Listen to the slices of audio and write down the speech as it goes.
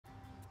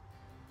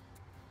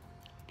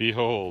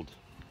Behold,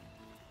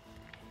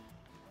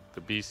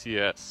 the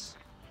BCS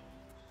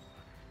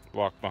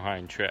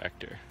Walk-Behind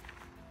Tractor.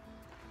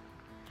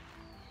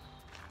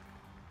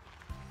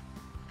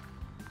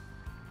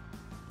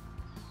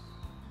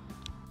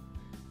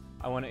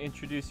 I want to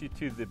introduce you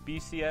to the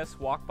BCS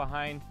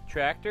Walk-Behind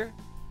Tractor.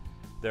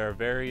 There are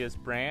various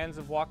brands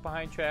of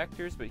walk-behind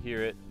tractors, but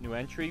here at New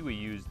Entry we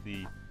use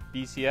the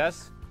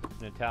BCS,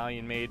 an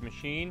Italian-made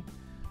machine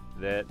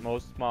that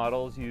most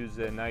models use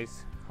a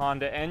nice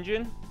Honda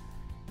engine.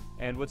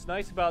 And what's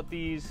nice about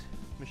these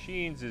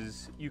machines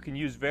is you can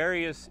use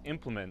various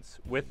implements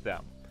with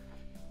them.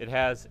 It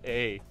has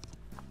a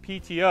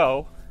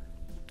PTO,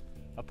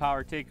 a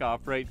power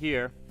takeoff right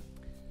here,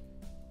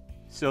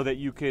 so that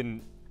you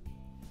can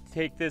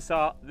take this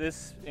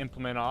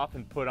implement off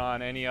and put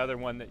on any other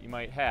one that you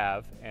might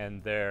have,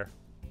 and their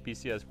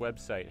BCS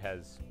website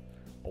has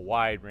a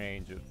wide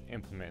range of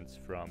implements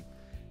from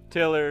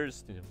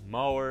tillers to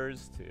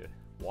mowers to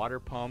water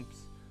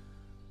pumps,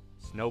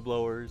 snow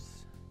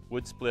blowers,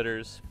 wood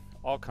splitters,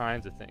 all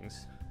kinds of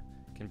things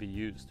can be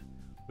used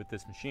with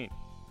this machine.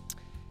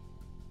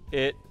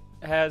 It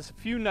has a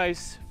few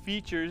nice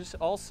features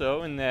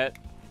also in that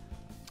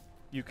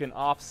you can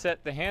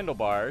offset the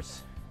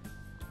handlebars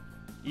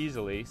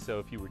easily. So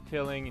if you were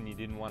tilling and you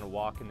didn't want to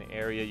walk in the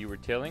area you were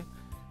tilling,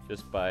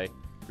 just by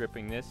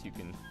gripping this you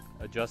can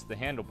adjust the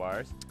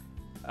handlebars.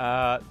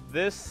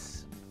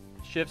 This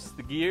shifts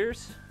the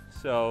gears,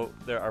 so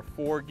there are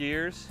 4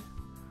 gears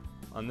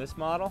on this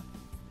model,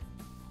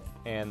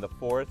 and the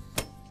 4th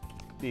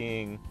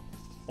being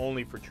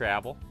only for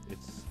travel.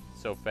 It's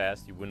so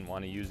fast you wouldn't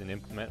want to use an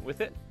implement with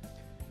it.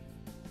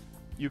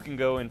 You can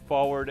go in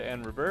forward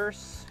and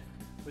reverse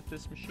with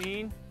this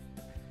machine.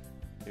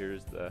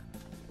 Here's the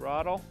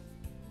throttle.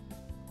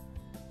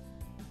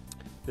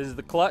 This is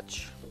the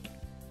clutch,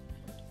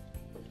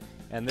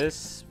 and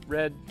this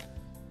red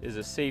is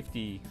a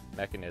safety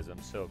mechanism,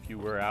 so if you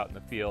were out in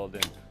the field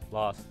and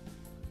lost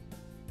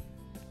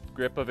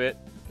grip of it,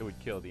 it would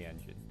kill the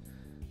engine.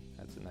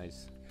 That's a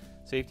nice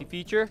safety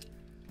feature.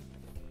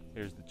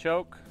 Here's the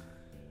choke.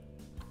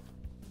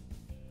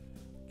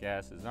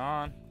 Gas is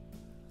on,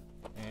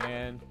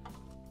 and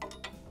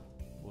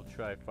we'll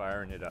try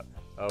firing it up.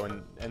 Oh,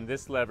 and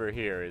this lever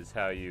here is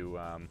how you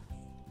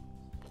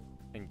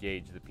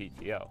engage the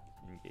PTO.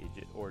 Engage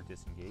it or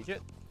disengage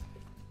it.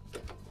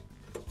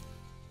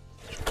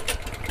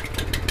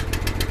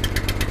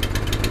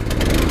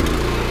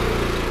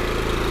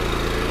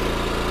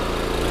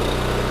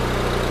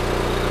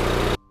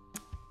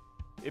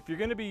 If you're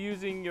going to be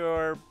using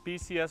your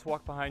BCS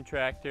Walk-Behind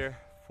Tractor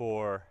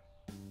for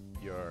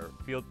your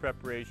field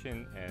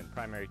preparation and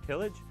primary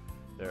tillage,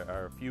 there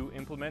are a few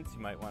implements you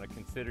might want to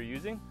consider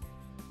using.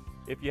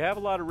 If you have a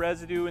lot of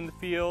residue in the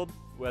field,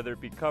 whether it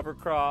be cover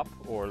crop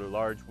or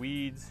large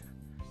weeds,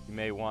 you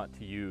may want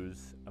to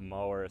use a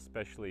mower,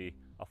 especially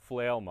a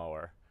flail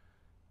mower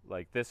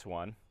like this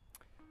one.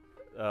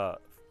 The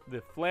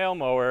flail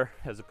mower,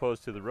 as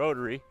opposed to the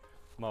rotary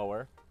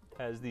mower,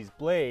 has these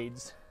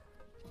blades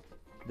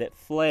that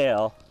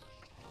flail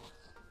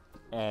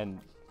and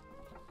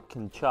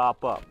can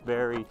chop up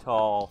very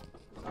tall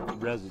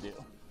residue.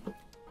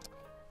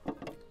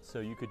 So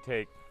you could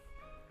take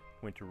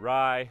winter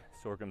rye,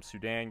 sorghum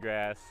Sudan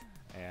grass,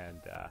 and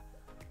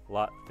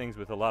things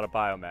with a lot of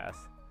biomass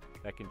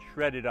that can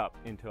shred it up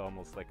into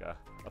almost like a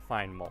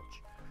fine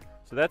mulch.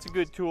 So that's a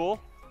good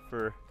tool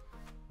for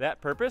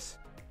that purpose.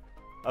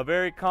 A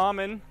very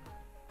common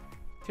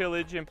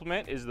tillage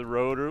implement is the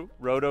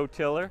roto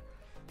tiller.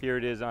 Here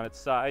it is on its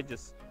side,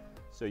 just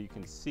so you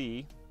can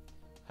see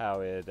how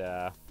its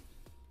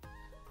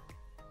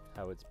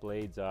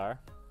blades are.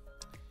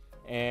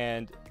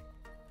 And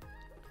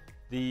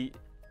the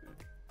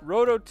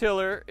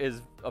rototiller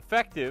is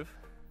effective,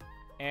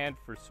 and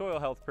for soil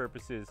health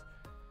purposes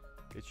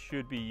it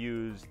should be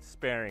used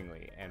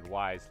sparingly and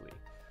wisely.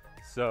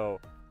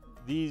 So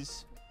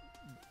these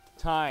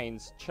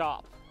tines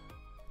chop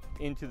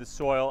into the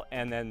soil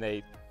and then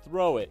they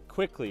throw it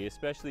quickly,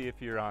 especially if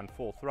you're on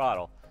full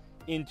throttle,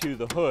 into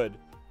the hood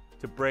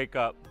to break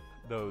up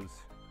those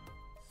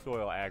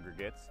soil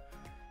aggregates.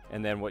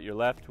 And then what you're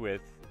left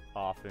with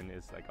often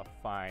is like a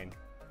fine,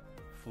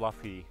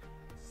 fluffy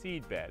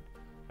seed bed.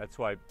 That's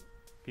why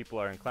people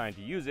are inclined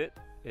to use it.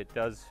 It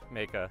does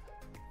make a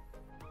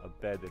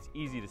bed that's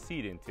easy to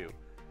seed into,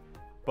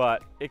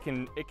 but it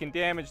can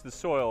damage the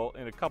soil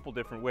in a couple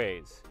different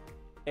ways.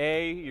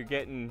 You're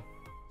getting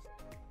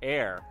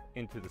air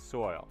into the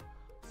soil,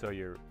 so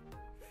you're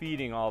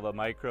feeding all the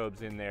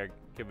microbes in there,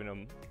 giving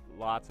them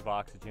lots of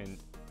oxygen,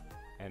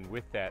 and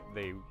with that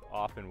they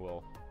often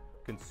will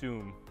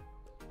consume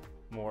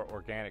more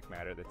organic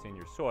matter that's in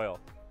your soil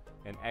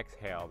and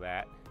exhale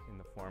that in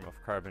the form of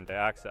carbon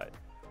dioxide.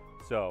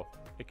 So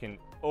it can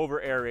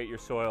over-aerate your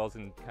soils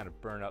and kind of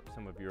burn up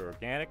some of your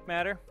organic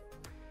matter,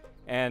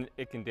 and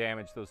it can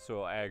damage those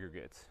soil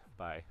aggregates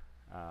by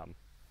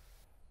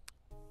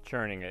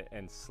churning it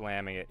and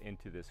slamming it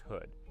into this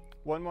hood.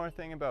 One more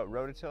thing about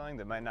rototilling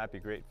that might not be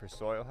great for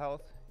soil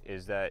health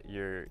is that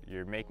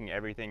you're making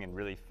everything in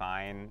really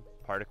fine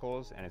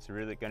particles, and it's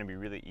really going to be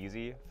really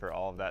easy for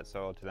all of that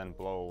soil to then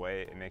blow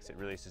away. It makes it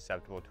really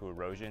susceptible to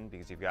erosion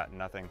because you've got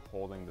nothing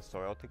holding the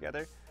soil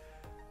together.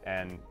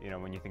 And you know,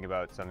 when you think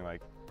about something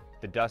like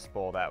the Dust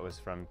Bowl, that was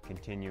from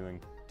continuing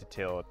to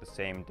till at the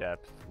same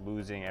depth,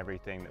 losing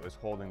everything that was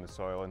holding the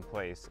soil in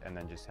place, and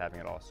then just having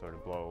it all sort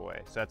of blow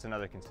away. So that's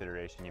another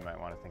consideration you might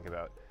want to think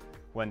about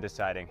when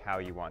deciding how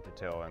you want to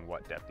till and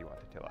what depth you want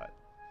to till at.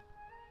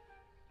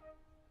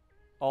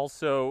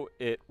 Also,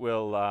 it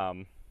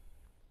will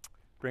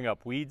bring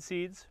up weed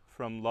seeds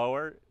from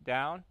lower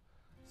down,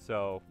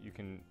 so you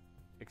can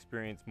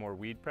experience more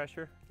weed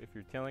pressure if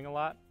you're tilling a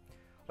lot.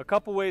 A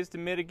couple ways to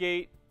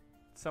mitigate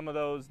some of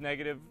those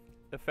negative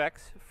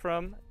effects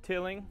from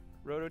tilling,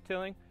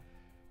 rototilling.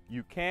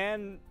 You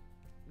can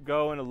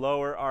go in a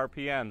lower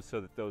RPM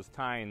so that those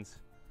tines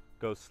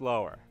go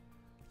slower.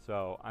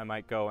 So I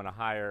might go in a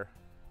higher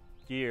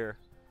gear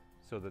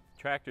so that the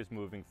tractor's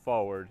moving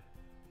forward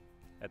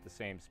at the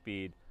same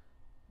speed,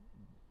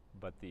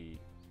 but the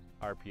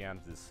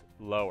RPMs is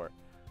lower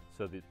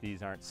so that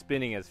these aren't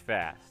spinning as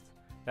fast.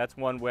 That's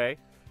one way.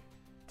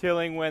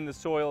 Tilling when the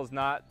soil is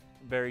not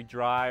very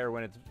dry or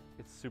when it's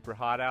super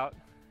hot out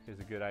is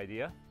a good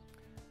idea,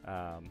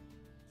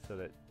 so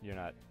that you're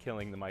not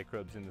killing the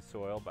microbes in the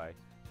soil by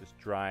just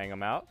drying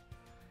them out.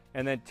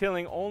 And then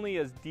tilling only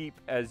as deep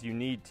as you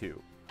need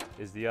to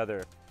is the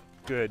other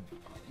good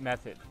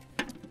method.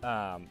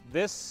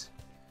 This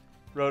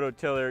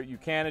rototiller, you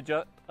can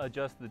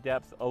adjust the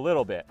depth a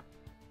little bit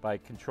by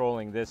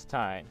controlling this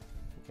tine.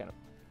 You kind of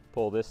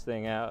pull this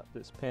thing out,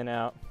 this pin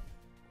out,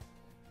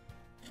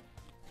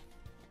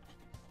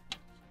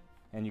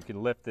 and you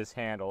can lift this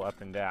handle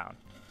up and down,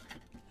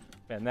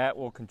 and that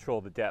will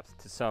control the depth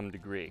to some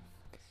degree.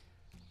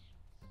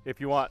 If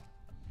you want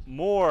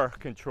more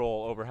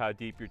control over how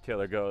deep your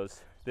tiller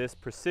goes, this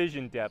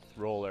precision depth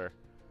roller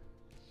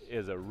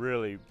is a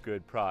really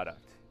good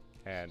product,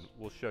 and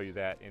we'll show you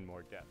that in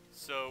more depth.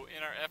 So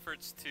in our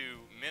efforts to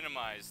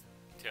minimize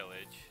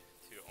tillage,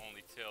 to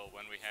only till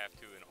when we have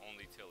to and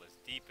only till as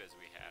deep as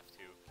we have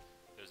to,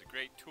 there's a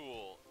great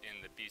tool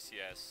in the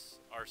BCS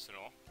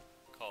arsenal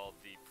called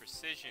the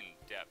Precision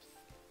Depth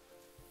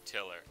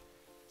Tiller.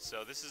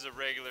 So this is a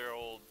regular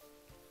old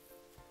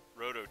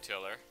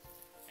rototiller,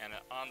 and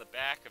on the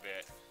back of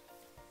it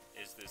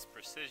is this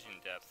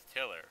Precision Depth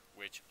Tiller,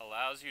 which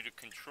allows you to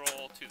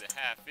control to the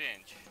 ½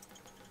 inch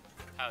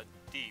how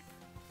deep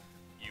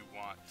you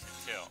want to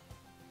till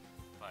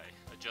by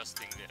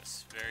adjusting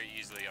this very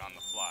easily on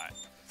the fly.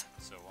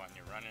 So when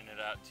you're running it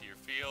out to your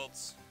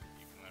fields,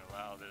 you can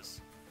allow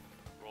this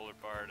roller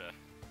bar to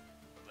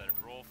let it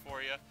roll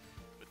for you,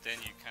 but then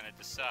you kind of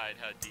decide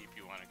how deep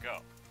you want to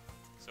go.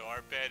 So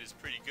our bed is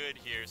pretty good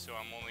here, so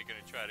I'm only going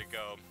to try to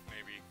go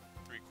maybe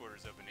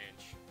 3/4 of an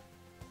inch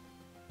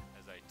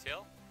as I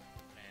till,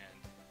 and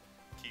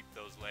keep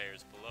those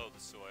layers below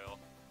the soil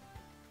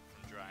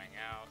from drying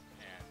out,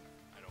 and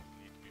I don't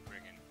need to be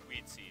bringing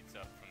weed seeds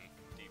up from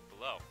deep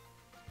below.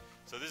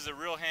 So this is a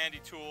real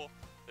handy tool.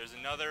 There's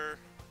another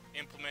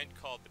implement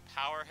called the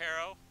Power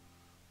Harrow,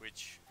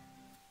 which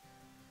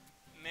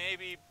may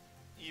be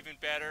even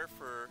better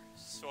for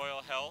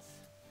soil health.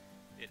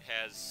 It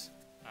has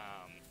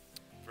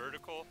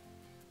vertical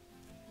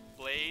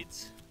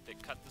blades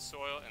that cut the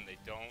soil, and they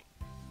don't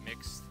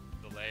mix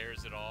the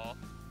layers at all,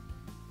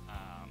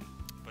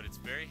 but it's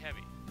very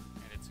heavy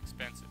and it's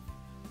expensive.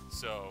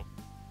 So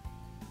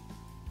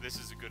this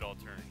is a good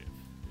alternative.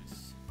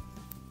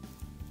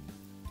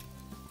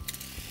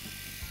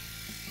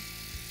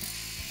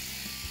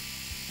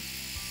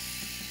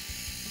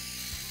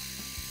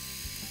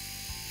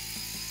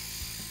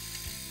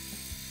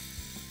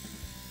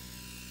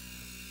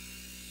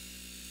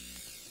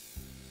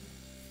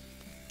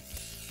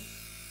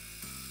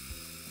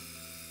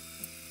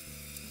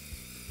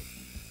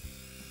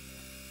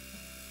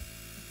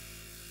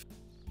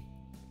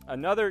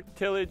 Another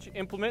tillage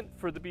implement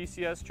for the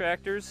BCS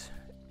tractors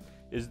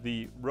is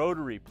the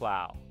Rotary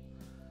Plow.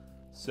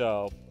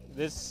 So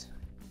this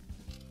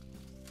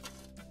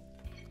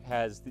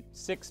has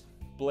 6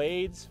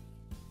 blades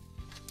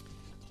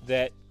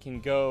that can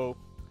go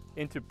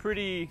into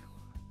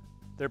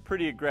they're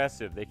pretty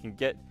aggressive. They can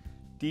get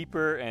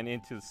deeper and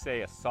into,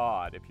 say, a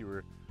sod. If you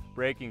were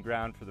breaking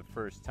ground for the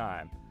first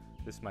time,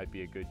 this might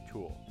be a good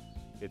tool.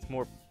 It's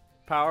more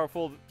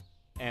powerful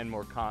and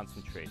more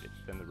concentrated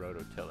than the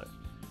rototiller.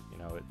 You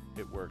know,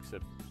 it works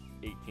at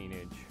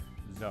 18-inch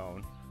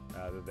zone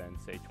rather than,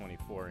 say,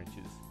 24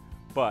 inches.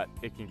 But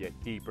it can get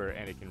deeper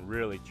and it can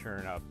really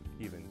churn up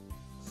even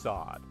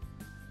sod.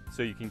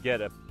 So you can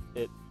get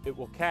it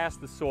will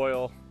cast the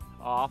soil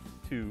off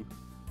to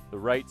the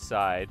right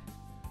side,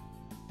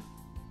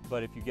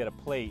 but if you get a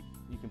plate,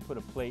 you can put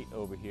a plate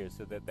over here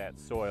so that that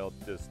soil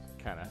just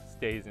kind of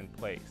stays in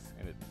place,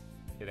 and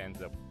it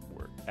ends up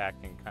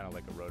acting kind of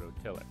like a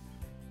rototiller.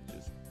 It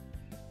just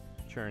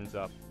churns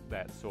up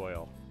that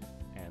soil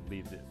and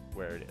leaves it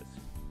where it is.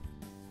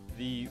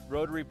 The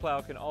rotary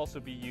plow can also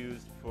be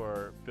used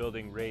for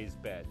building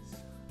raised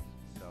beds.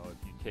 So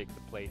if you take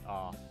the plate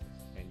off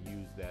and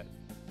use that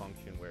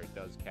function where it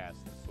does cast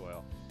the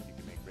soil, you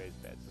can make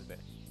raised beds with it.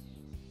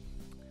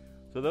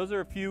 So those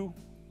are a few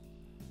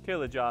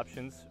tillage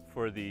options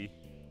for the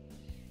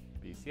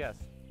BCS.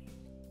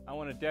 I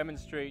want to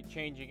demonstrate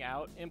changing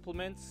out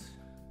implements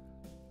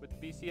with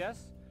the BCS.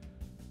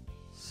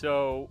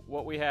 So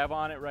what we have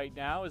on it right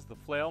now is the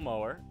flail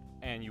mower,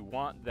 and you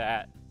want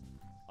that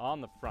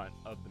on the front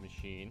of the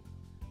machine.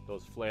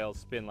 Those flails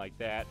spin like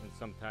that, and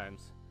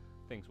sometimes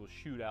things will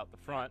shoot out the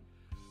front.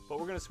 But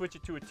we're going to switch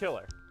it to a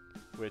tiller,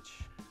 which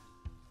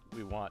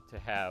we want to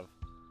have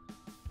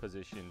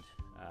positioned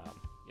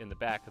in the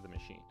back of the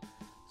machine.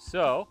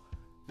 So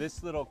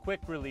this little quick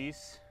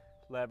release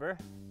lever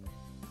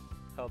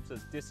helps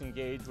us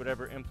disengage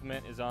whatever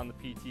implement is on the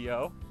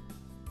PTO.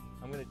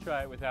 I'm going to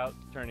try it without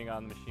turning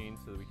on the machine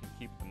so that we can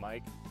keep the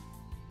mic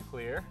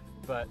clear.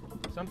 But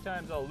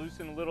sometimes I'll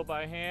loosen a little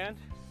by hand,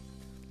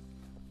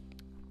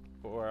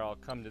 or I'll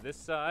come to this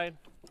side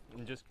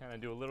and just kind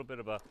of do a little bit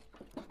of a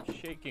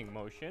shaking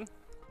motion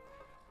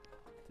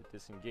to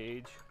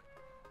disengage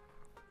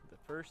the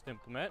first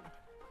implement,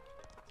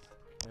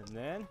 and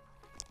then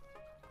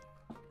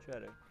try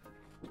to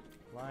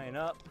line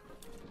up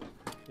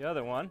the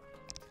other one.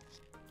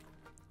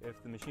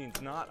 If the machine's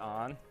not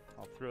on,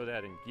 I'll throw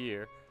that in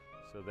gear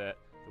so that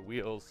the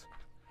wheels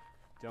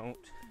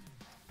don't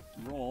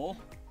roll.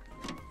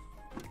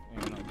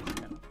 And I'll just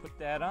kind of put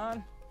that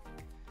on.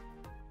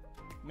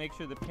 Make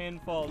sure the pin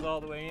falls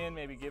all the way in,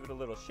 maybe give it a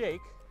little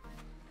shake.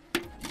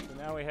 So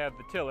now we have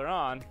the tiller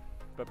on,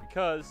 but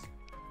because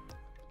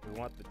we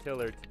want the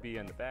tiller to be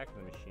in the back of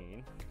the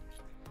machine,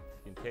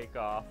 you can take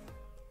off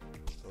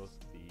both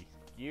the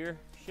gear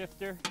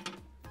shifter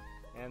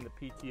and the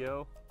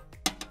PTO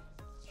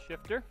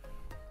shifter.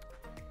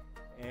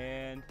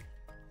 And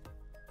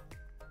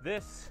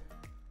this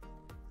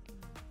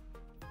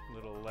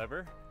little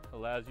lever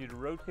allows you to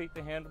rotate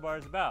the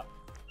handlebars about.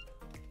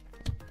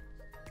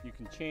 You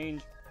can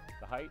change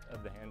the height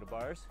of the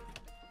handlebars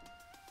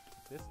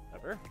with this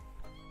lever,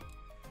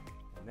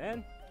 and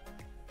then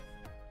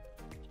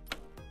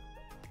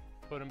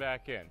put them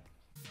back in.